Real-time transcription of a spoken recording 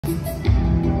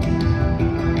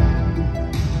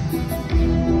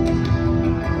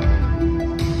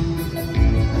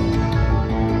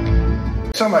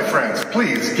So, my friends,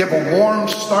 please give a warm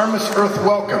Starmus Earth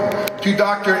welcome to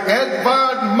Dr.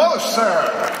 Edvard Moser.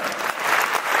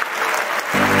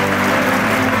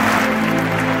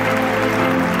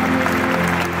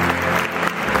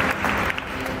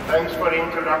 Thanks for the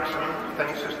introduction.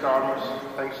 Thanks to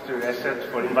Starmus. Thanks to Edvard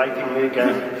for inviting me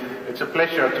again. It's a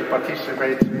pleasure to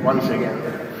participate once again.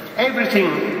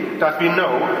 Everything that we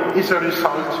know is a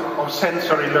result of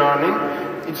sensory learning.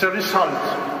 It's a result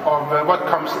of what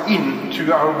comes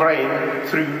into our brain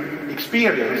through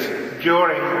experience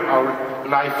during our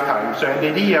lifetime. So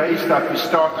the idea is that we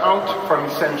start out from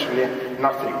essentially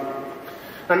nothing.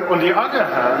 And on the other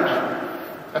hand,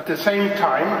 at the same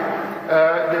time,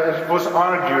 it was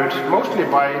argued mostly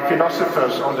by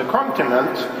philosophers on the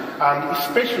continent, and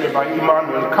especially by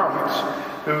Immanuel Kant,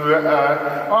 who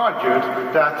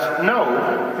argued that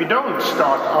no, we don't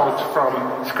start out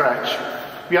from scratch.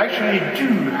 We actually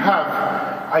do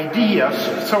have ideas,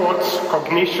 thoughts,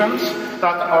 cognitions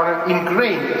that are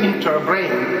ingrained into our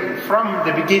brain from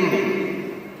the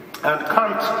beginning. And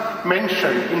Kant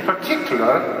mentioned in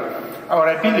particular our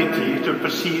ability to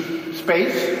perceive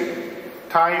space,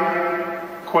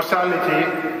 time, causality,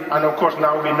 and of course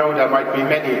now we know there might be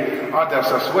many others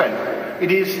as well. It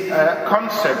is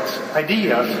concepts,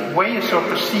 ideas, ways of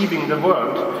perceiving the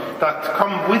world that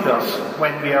come with us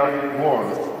when we are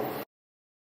born.